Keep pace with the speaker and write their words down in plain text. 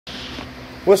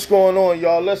What's going on,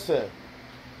 y'all? Listen,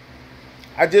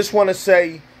 I just want to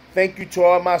say thank you to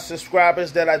all my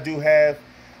subscribers that I do have.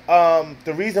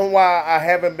 The reason why I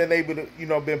haven't been able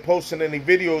to, been posting any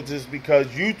videos is because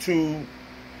YouTube,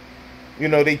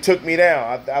 they took me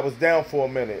down. I was down for a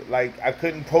minute. Like, I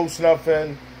couldn't post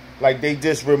nothing. Like, they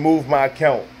just removed my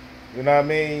account. You know what I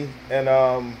mean?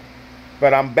 And,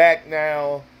 but I'm back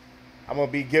now. I'm going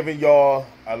to be giving y'all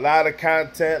a lot of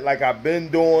content like I've been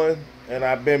doing. And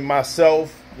I've been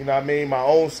myself, my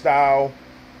own style.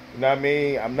 I'm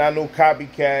not no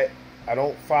copycat. I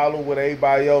don't follow what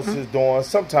everybody else is doing.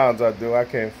 Sometimes I do. I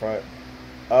can't front.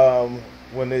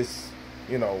 When it's,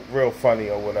 real funny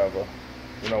or whatever.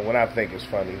 When I think it's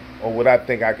funny. Or what I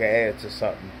think I can add to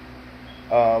something.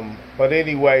 But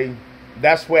anyway,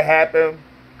 that's what happened.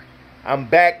 I'm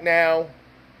back now.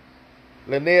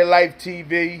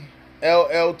 lenair.lifetv,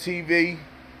 LLTV.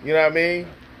 You know what I mean?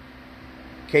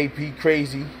 KP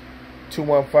Crazy.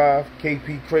 215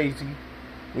 KP Crazy.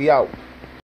 We out.